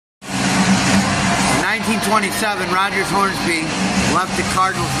1927, Rogers Hornsby left the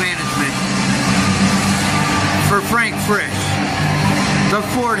Cardinals management for Frank Frisch, the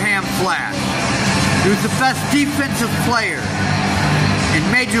Fordham Flash, who's the best defensive player in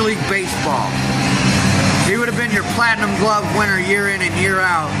Major League Baseball. He would have been your Platinum Glove winner year in and year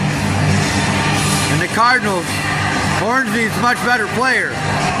out. And the Cardinals, Hornsby's a much better player.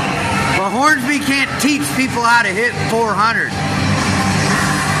 But Hornsby can't teach people how to hit 400.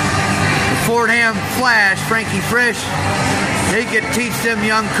 The Fordham Flash, Frankie Frisch, he could teach them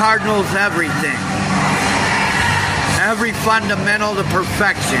young Cardinals everything. Every fundamental to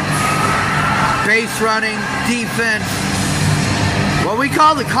perfection. Base running, defense, what we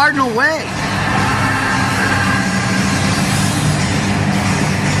call the Cardinal Way.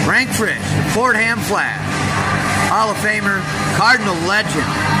 Frank Frisch, the Fordham Flash, Hall of Famer, Cardinal Legend.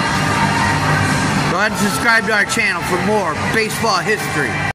 Go ahead and subscribe to our channel for more baseball history.